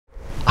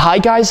Hi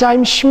guys,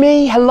 I'm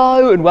Shmi,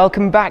 hello and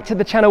welcome back to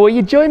the channel where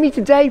you join me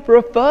today for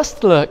a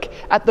first look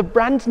at the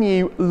brand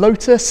new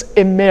Lotus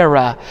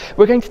Emira.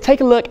 We're going to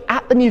take a look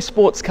at the new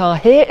sports car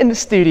here in the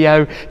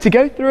studio to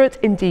go through it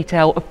in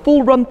detail, a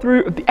full run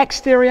through of the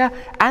exterior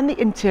and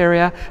the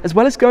interior, as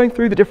well as going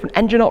through the different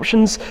engine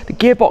options, the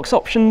gearbox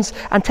options,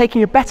 and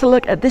taking a better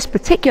look at this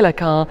particular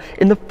car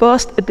in the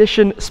first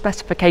edition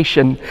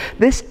specification.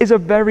 This is a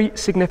very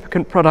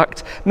significant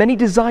product, many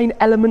design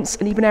elements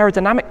and even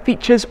aerodynamic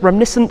features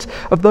reminiscent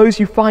of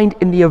those you find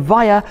in the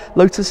Evija,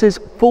 Lotus's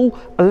full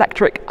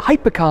electric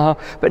hypercar,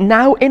 but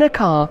now in a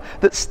car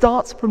that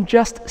starts from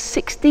just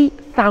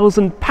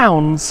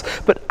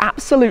 £60,000, but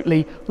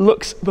absolutely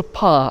looks the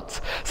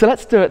part. So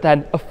let's do it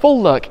then, a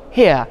full look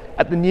here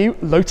at the new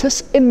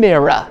Lotus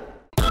Emira.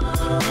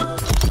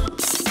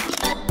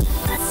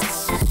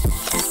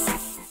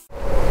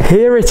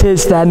 Here it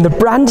is then, the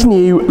brand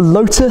new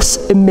Lotus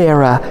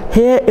Emira,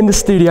 here in the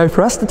studio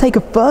for us to take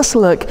a first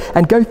look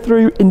and go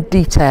through in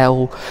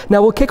detail.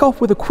 Now we'll kick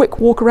off with a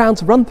quick walk around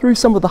to run through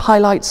some of the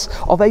highlights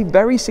of a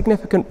very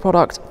significant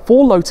product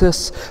for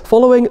Lotus,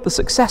 following the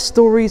success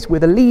stories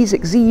with Elise,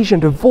 Exige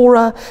and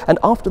Evora, and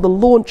after the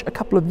launch a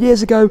couple of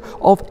years ago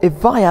of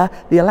Evija,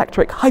 the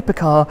electric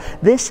hypercar.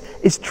 This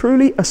is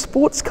truly a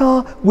sports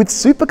car with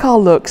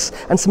supercar looks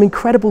and some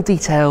incredible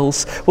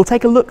details. We'll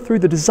take a look through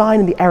the design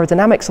and the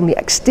aerodynamics on the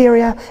exterior,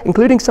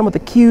 including some of the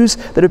cues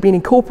that have been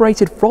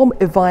incorporated from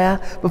Evija,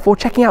 before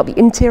checking out the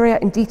interior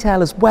in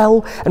detail as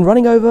well and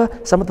running over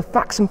some of the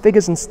facts and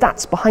figures and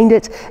stats behind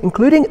it,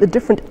 including the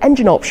different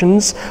engine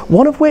options,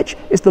 one of which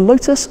is the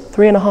Lotus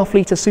 3.5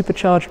 litre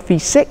supercharged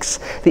V6.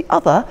 The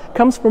other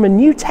comes from a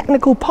new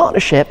technical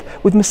partnership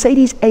with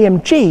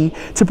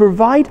Mercedes-AMG to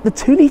provide the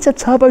 2 litre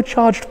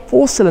turbocharged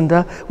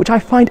 4-cylinder, which I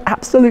find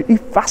absolutely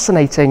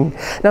fascinating.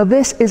 Now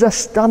this is a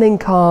stunning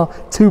car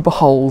to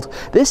behold.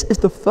 This is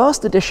the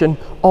first edition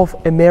of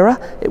Emira.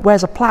 It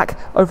wears a plaque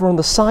over on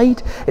the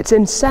side. It's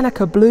in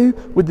Seneca blue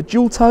with the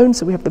dual tone,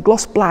 so we have the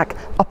gloss black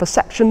upper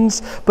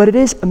sections, but it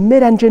is a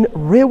mid-engine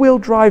rear-wheel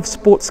drive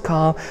sports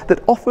car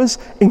that offers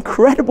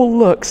incredible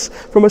looks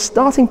from a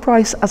starting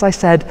price, as I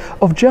said,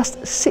 of just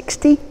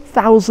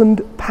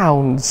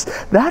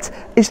 £60,000. That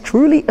is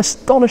truly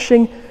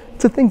astonishing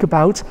to think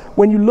about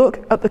when you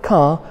look at the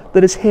car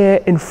that is here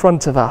in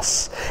front of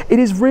us. It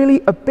is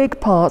really a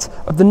big part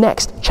of the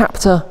next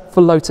chapter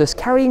for Lotus,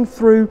 carrying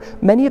through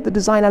many of the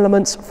design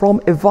elements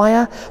from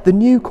Evija, the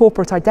new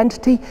corporate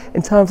identity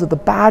in terms of the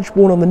badge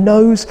worn on the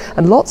nose,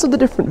 and lots of the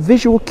different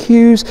visual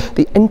cues,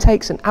 the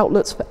intakes and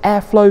outlets for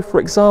airflow, for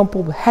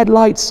example, the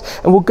headlights,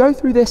 and we'll go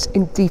through this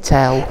in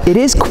detail. It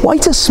is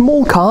quite a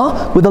small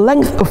car with a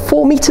length of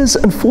 4 meters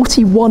and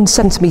 41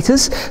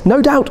 centimeters.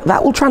 No doubt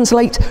that will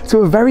translate to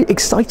a very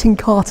exciting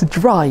car to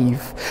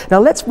drive. Now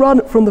let's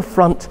run from the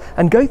front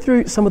and go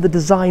through some of the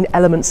design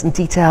elements and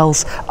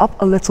details up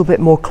a little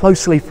bit more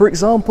closely. For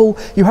example,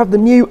 you have the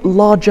new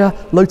larger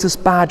Lotus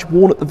badge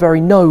worn at the very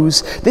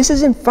nose. This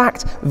is in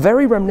fact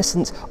very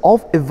reminiscent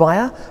of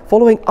Evija,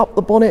 following up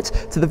the bonnet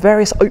to the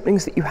various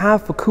openings that you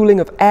have for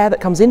cooling of air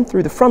that comes in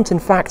through the front, in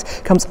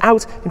fact, comes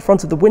out in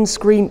front of the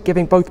windscreen,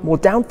 giving both more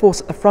downforce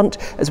at the front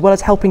as well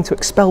as helping to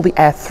expel the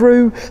air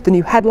through. The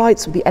new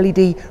headlights with the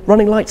LED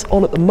running lights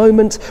on at the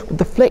moment, with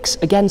the flicks,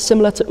 again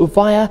similar to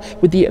Evija,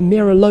 with the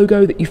Emira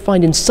logo that you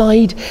find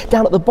inside.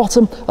 Down at the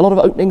bottom, a lot of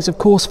openings of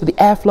course for the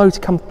airflow to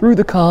come through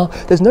the car.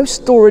 There's no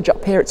storage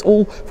up here, it's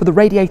all for the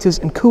radiators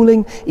and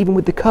cooling, even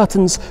with the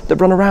curtains that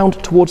run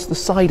around towards the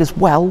side as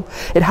well.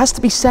 It has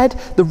to be said,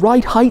 the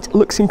ride height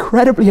looks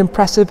incredibly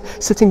impressive,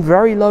 sitting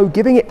very low,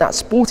 giving it that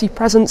sporty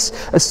presence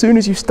as soon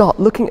as you start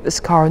looking at this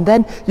car. And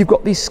then you've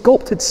got these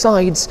sculpted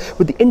sides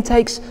with the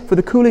intakes for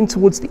the cooling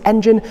towards the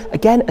engine,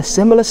 again a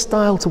similar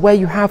style to where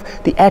you have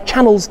the air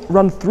channels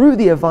run through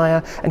the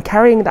Evija and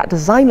carrying that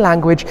design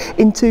language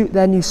into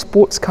their new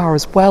sports car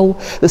as well.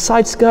 The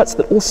side skirts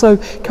that also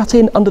cut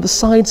in under the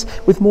sides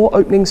with more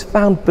openings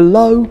found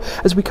below.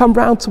 As we come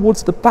round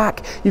towards the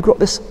back, you've got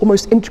this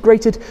almost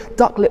integrated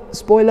ducklit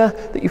spoiler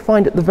that you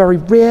find at the very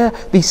rear,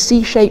 these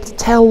C-shaped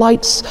tail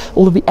lights,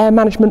 all of the air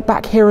management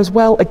back here as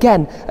well,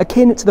 again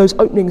akin to those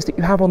openings that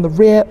you have on the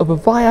rear of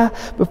Evija,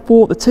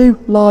 before the 2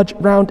 large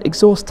round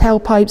exhaust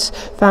tailpipes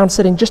found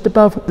sitting just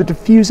above the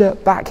diffuser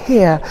back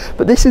here.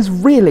 But this is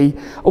really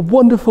a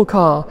wonderful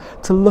car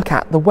to look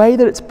at. The way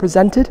that it's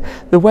presented,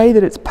 the way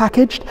that it's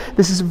packaged,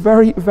 this is a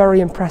very,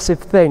 very impressive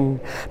thing.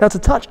 Now to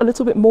touch a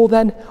little bit more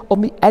then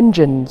on the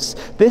engines.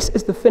 This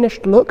is the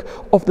finished look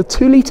of the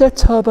 2 litre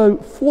turbo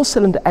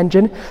 4-cylinder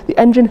engine, the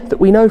engine that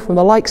we know from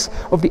the likes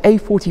of the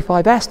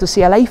A45S, the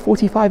CLA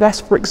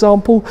 45S for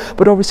example,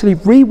 but obviously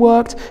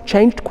reworked,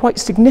 changed quite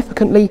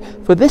significantly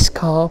for this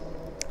car,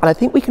 And I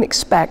think we can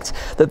expect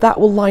that that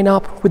will line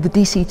up with the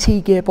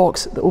DCT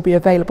gearbox that will be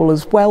available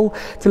as well,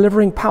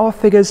 delivering power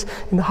figures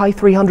in the high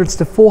 300s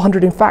to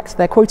 400. In fact,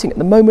 they're quoting at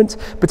the moment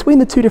between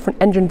the two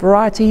different engine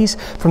varieties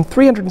from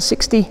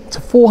 360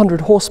 to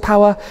 400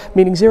 horsepower,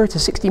 meaning 0 to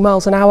 60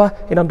 miles an hour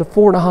in under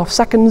 4.5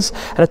 seconds,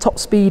 and a top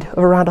speed of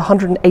around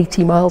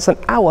 180 miles an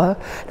hour.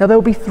 Now, there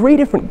will be 3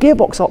 different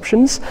gearbox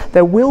options.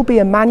 There will be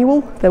a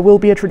manual, there will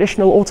be a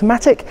traditional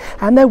automatic,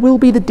 and there will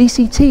be the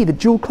DCT, the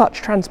dual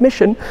clutch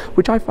transmission,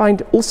 which I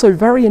find also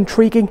very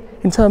intriguing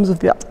in terms of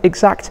that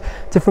exact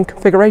different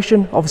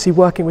configuration, obviously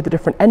working with the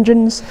different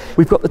engines.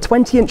 We've got the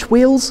 20-inch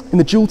wheels in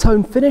the dual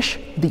tone finish,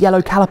 the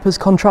yellow calipers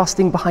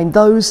contrasting behind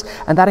those,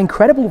 and that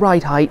incredible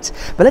ride height.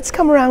 But let's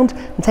come around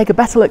and take a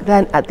better look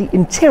then at the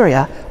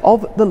interior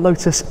of the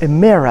Lotus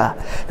Emira.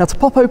 Now, to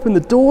pop open the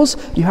doors,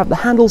 you have the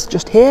handles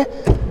just here,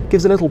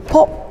 gives a little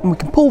pop, and we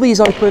can pull these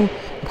open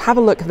and have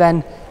a look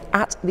then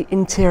at the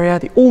interior,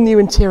 the all-new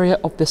interior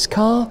of this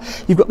car.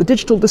 You've got the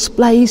digital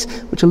displays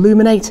which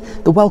illuminate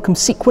the welcome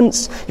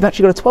sequence. You've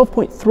actually got a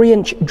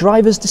 12.3-inch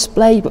driver's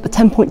display. You've got the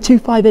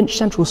 10.25-inch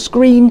central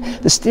screen,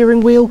 the steering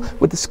wheel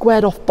with the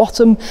squared off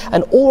bottom,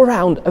 and all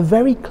around a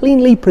very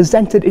cleanly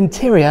presented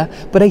interior,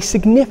 but a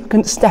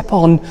significant step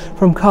on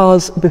from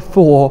cars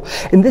before.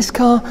 In this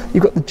car,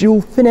 you've got the dual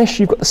finish,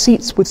 you've got the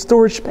seats with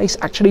storage space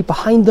actually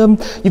behind them.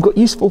 You've got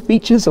useful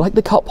features like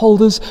the cup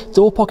holders,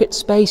 door pocket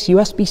space,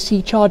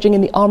 USB-C charging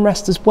in the armrest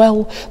as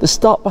well, the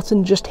start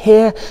button just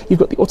here. You've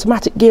got the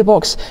automatic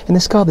gearbox in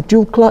this car, the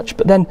dual clutch,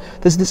 but then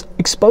there's this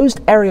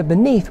exposed area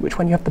beneath which,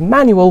 when you have the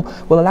manual,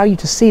 will allow you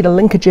to see the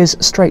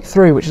linkages straight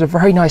through, which is a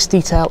very nice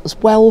detail as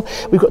well.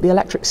 We've got the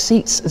electric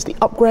seats as the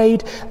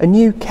upgrade, a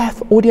new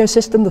KEF audio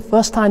system, the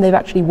first time they've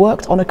actually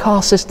worked on a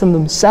car system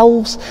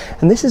themselves,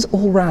 and this is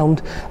all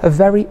round a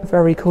very,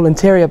 very cool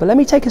interior. But let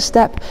me take a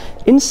step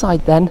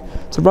inside then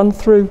to run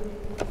through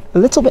a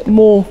little bit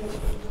more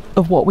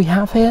of what we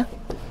have here.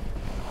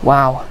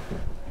 Wow,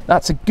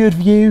 that's a good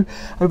view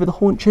over the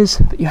haunches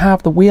that you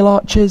have, the wheel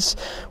arches.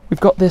 We've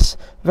got this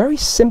very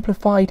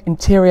simplified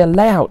interior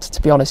layout,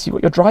 to be honest. You've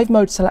got your drive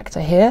mode selector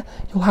here,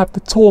 you'll have the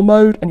tour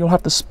mode, and you'll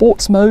have the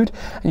sports mode,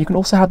 and you can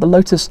also have the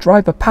Lotus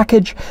driver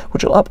package,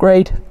 which will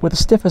upgrade with a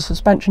stiffer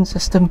suspension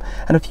system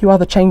and a few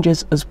other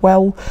changes as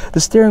well. The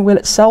steering wheel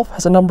itself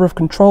has a number of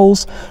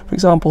controls. For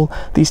example,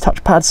 these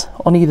touchpads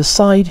on either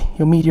side,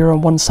 your media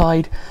on one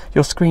side,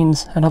 your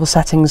screens and other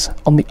settings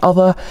on the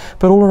other.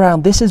 But all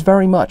around, this is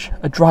very much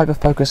a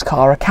driver-focused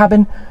car, a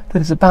cabin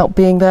that is about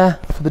being there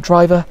for the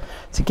driver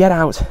to get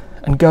out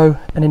and go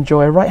and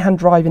enjoy a right-hand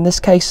drive, in this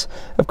case,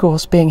 of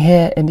course, being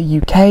here in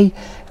the UK. And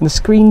the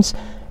screens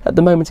at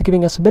the moment are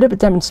giving us a bit of a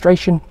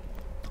demonstration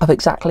of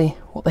exactly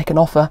what they can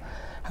offer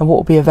and what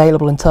will be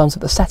available in terms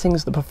of the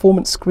settings. The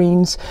performance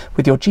screens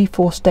with your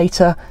G-force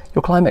data,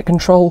 your climate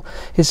control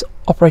is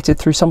operated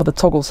through some of the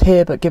toggles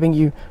here, but giving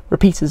you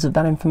repeaters of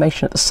that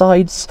information at the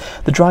sides.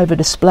 The driver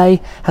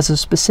display has a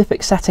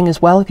specific setting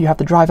as well. If you have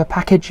the driver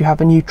package, you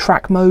have a new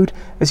track mode,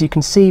 as you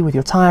can see, with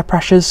your tyre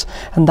pressures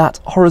and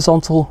that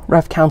horizontal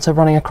rev counter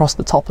running across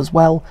the top as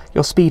well.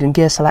 Your speed and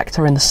gear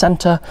selector in the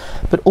centre,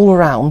 but all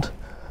around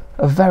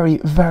a very,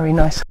 very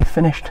nicely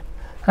finished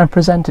and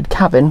presented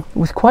cabin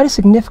with quite a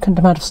significant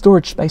amount of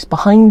storage space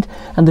behind,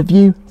 and the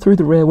view through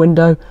the rear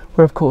window,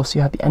 where of course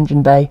you have the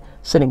engine bay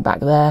sitting back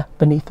there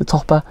beneath the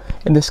topper,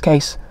 in this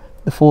case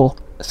the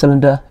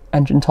 4-cylinder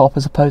engine top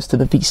as opposed to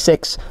the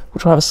V6,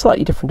 which will have a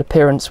slightly different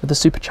appearance with the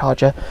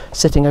supercharger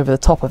sitting over the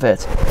top of it.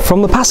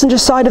 From the passenger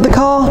side of the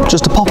car,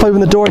 just to pop open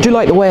the door, I do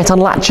like the way it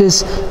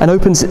unlatches and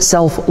opens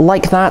itself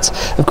like that.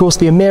 Of course,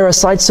 the Emira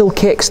side sill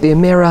kicks, the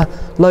Emira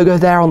logo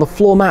there on the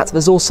floor mat.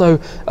 There's also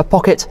a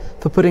pocket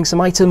for putting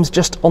some items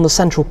just on the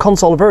central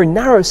console, a very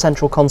narrow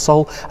central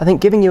console, I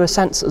think giving you a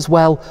sense as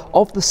well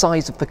of the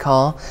size of the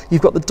car.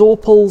 You've got the door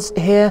pulls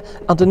here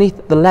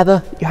underneath the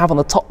leather you have on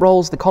the top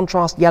rolls, the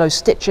contrast yellow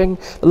stitching,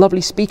 the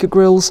lovely speaker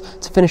grills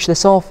to finish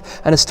this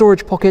off, and a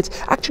storage pocket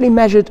actually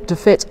measured to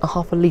fit a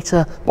 ½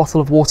 litre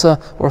bottle of water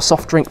or a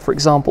soft drink, for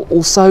example.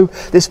 Also,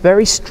 this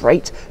very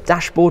straight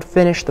dashboard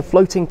finish, the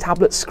floating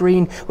tablet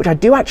screen, which I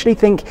do actually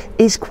think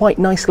is quite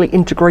nicely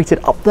integrated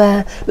up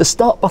there. The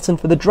start button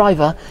for the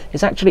driver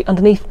is actually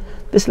underneath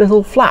this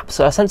little flap,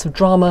 so a sense of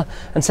drama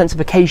and sense of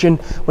occasion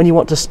when you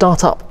want to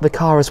start up the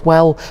car as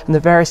well, and the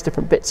various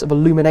different bits of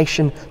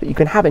illumination that you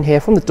can have in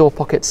here, from the door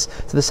pockets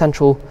to the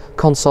central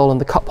console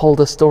and the cup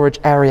holder storage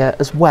area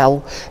as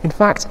well. In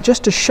fact,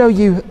 just to show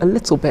you a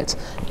little bit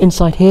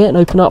inside here and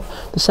open up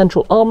the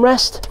central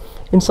armrest,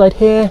 inside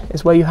here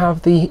is where you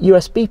have the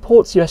USB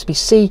ports,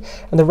 USB-C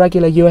and the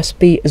regular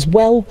USB as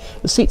well.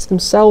 The seats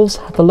themselves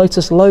have the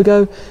Lotus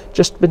logo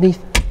just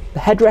beneath the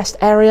headrest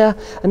area,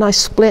 a nice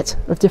split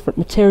of different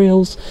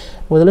materials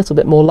with a little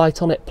bit more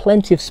light on it,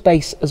 plenty of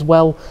space as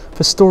well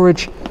for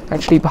storage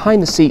actually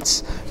behind the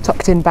seats,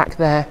 tucked in back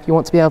there. You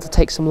want to be able to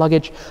take some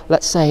luggage,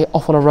 let's say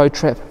off on a road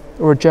trip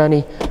or a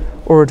journey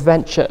or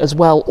adventure as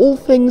well. All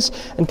things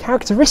and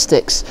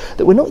characteristics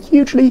that we're not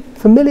hugely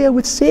familiar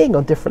with seeing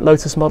on different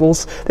Lotus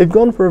models. They've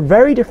gone for a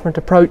very different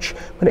approach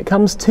when it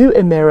comes to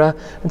Emira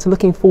and to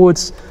looking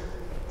forwards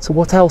to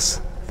what else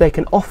they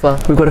can offer.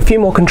 We've got a few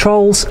more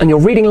controls and your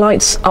reading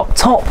lights up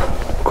top.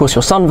 Of course,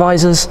 your sun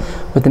visors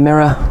with the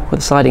mirror,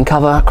 with the sliding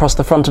cover across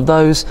the front of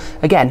those.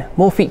 Again,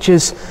 more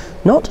features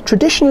not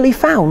traditionally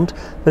found,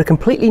 but a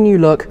completely new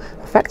look,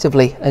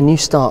 effectively a new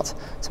start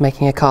to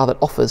making a car that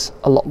offers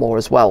a lot more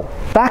as well.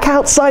 Back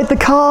outside the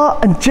car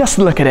and just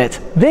look at it.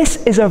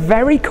 This is a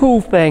very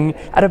cool thing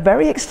at a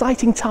very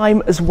exciting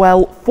time as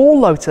well for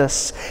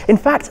Lotus. In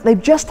fact,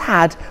 they've just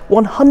had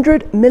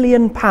 £100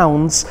 million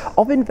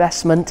of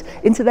investment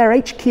into their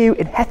HQ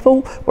in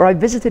Hethel, where I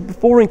visited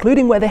before,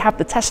 including where they have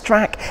the test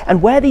track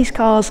and where these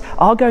cars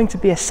are going to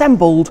be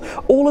assembled,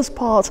 all as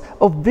part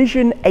of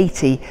Vision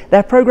 80,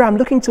 their program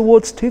looking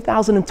towards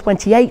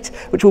 2028,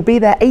 which will be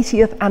their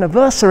 80th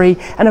anniversary,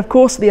 and of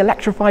course the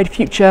electrified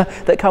future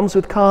that comes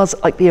with cars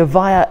like the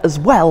Evija as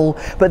well.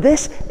 But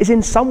this is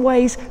in some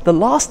ways the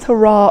last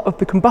hurrah of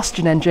the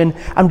combustion engine,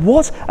 and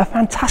what a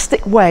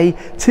fantastic way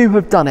to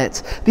have done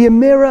it. The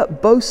Emira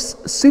boasts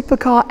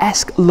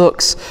supercar-esque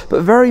looks,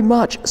 but very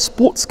much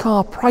sports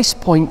car price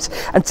point,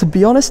 and to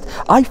be honest,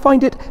 I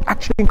find it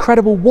actually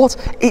incredible what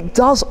it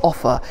does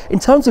offer in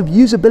terms of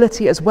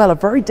usability as well. A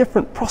very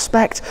different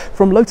prospect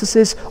from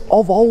Lotuses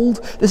of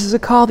old. This is a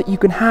car that you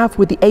can have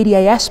with the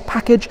ADAS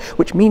package,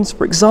 which means,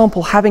 for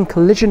example, having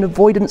collision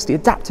avoidance, the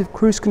adaptive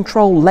cruise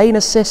control, lane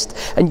assist,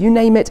 and you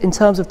name it in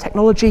terms of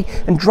technology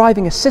and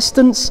driving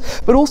assistance,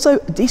 but also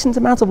a decent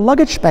amount of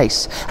luggage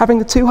space, having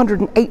the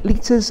 208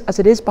 litres as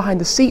it is behind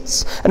the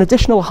seats, an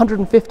additional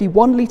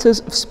 151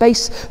 litres of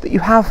space that you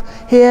have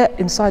here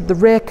inside the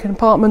rear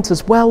compartment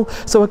as well.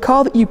 So a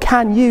car that you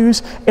can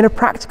use in a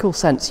practical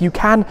sense. You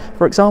can,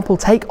 for example,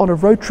 take on a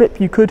road trip,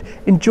 you could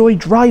enjoy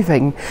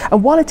driving.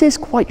 And while it is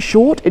quite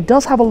short, it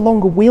does have a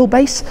longer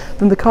wheelbase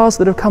than the cars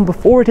that have come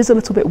before. It is a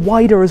little bit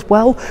wider as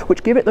well,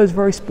 which give it those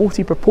very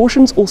sporty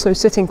proportions, also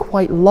sitting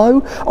quite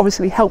low,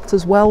 obviously helped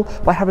as well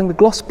by having the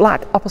gloss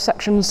black upper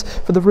sections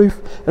for the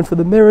roof and for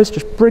the mirrors,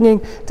 just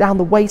bringing down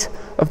the weight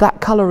of that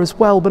colour as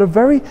well. But a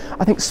very,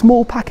 I think,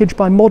 small package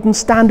by modern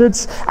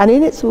standards, and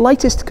in its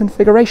lightest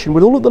configuration,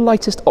 with all of the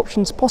lightest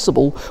options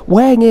possible,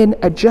 weighing in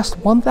at just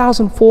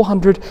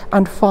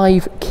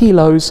 1,405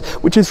 kilos,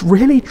 which is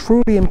really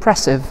truly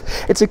impressive.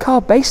 It's a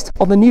car based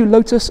on the new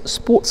Lotus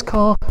sports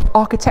car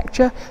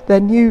architecture, their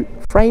new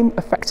frame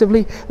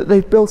effectively that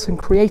they've built and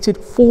created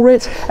for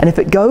it, and if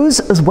it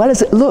goes as well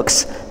as it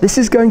looks, this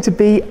is going to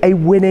be a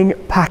winning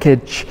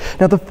package.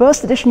 Now, the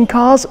first edition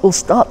cars will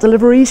start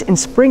deliveries in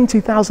spring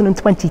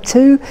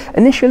 2022,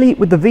 initially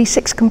with the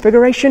V6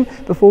 configuration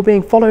before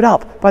being followed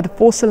up by the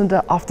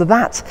 4-cylinder after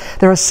that.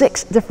 There are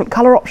 6 different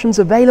colour options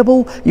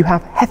available. You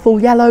have Hethel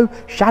Yellow,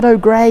 Shadow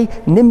Grey,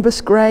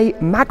 Nimbus Grey,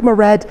 Magma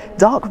Red,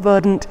 Dark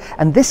Verdant,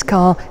 and this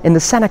car in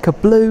the Seneca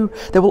Blue.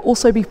 There will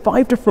also be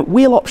 5 different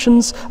wheel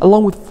options,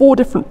 along with 4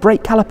 different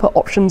brake caliper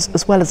options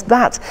as well as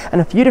that, and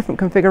a few different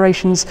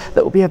configurations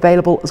that will be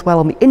available as well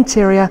on the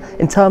interior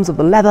in terms of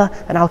the leather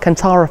and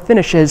Alcantara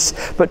finishes.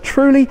 But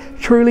truly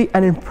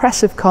an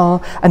impressive car,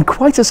 and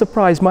quite a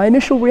surprise. My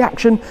initial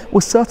reaction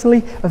was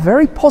certainly a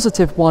very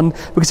positive one,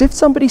 because if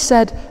somebody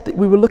said that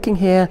we were looking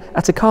here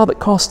at a car that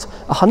cost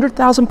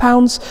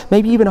 £100,000,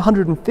 maybe even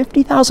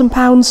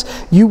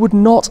 £150,000, you would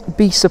not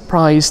be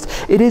surprised.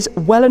 It is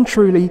well and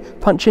truly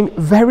punching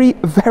very,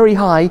 very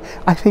high,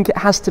 I think it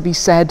has to be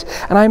said,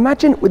 and I imagine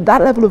with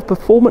that level of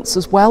performance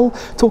as well,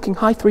 talking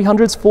high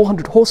 300s,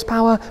 400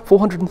 horsepower,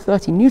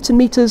 430 newton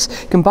meters,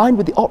 combined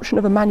with the option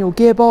of a manual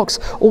gearbox,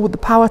 or with the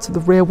power to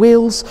the rear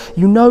wheels,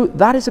 you know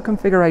that is a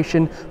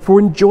configuration for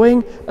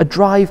enjoying a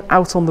drive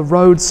out on the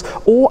roads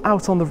or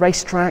out on the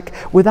racetrack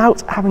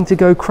without having to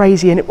go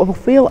crazy, and it will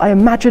feel, I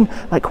imagine,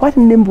 like quite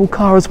a nimble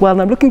car as well,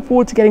 and I'm looking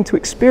forward to getting to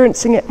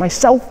experiencing it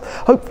myself,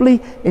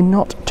 hopefully in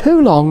not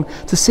too long,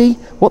 to see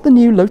what the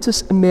new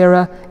Lotus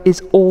Emira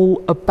is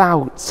all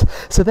about.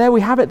 So there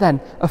we have it then,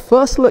 a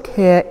first look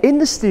here in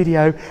the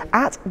studio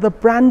at the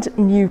brand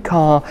new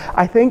car.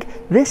 I think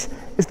this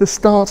is the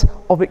start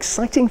of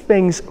exciting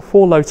things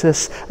for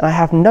Lotus, and I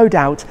have no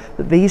doubt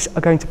that these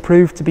are going to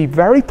prove to be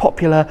very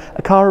popular,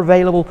 a car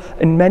available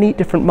in many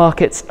different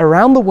markets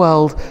around the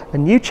world, a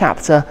new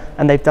chapter,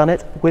 and they've done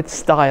it with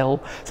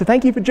style. So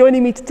thank you for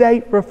joining me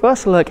today for a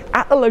first look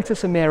at the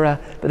Lotus Emira,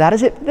 but that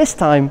is it this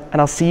time, and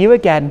I'll see you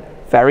again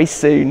very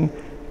soon.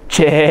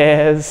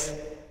 Cheers!